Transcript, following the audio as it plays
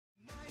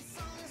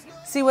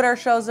See what our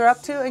shows are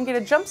up to and get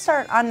a jump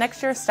start on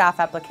next year's staff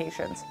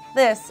applications.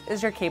 This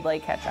is your Cable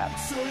 8 Catch-Up.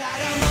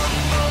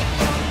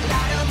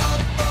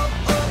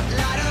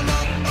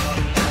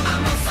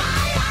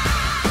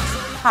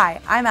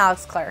 Hi, I'm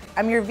Alex Clark.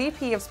 I'm your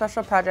VP of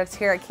Special Projects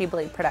here at Cable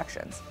 8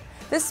 Productions.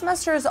 This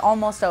semester is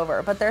almost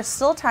over, but there's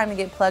still time to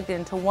get plugged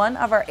into one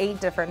of our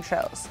 8 different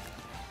shows.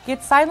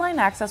 Get sideline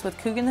access with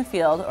Coug in the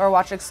Field or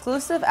watch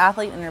exclusive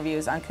athlete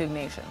interviews on Coug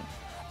Nation.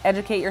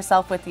 Educate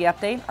yourself with the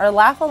update or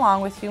laugh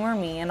along with Humor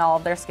Me and all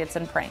of their skits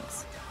and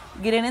pranks.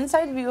 Get an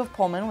inside view of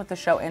Pullman with the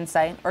show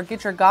Insight or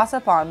get your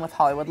gossip on with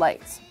Hollywood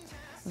Lights.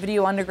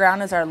 Video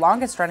Underground is our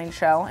longest running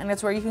show, and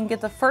it's where you can get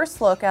the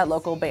first look at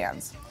local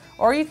bands.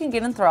 Or you can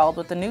get enthralled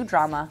with the new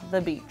drama,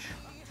 The Beach.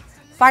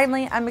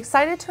 Finally, I'm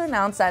excited to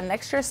announce that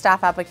next year's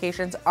staff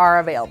applications are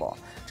available.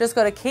 Just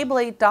go to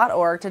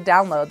cable8.org to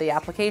download the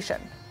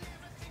application.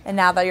 And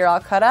now that you're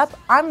all caught up,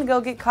 I'm going to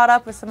go get caught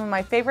up with some of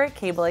my favorite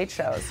Cable 8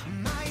 shows.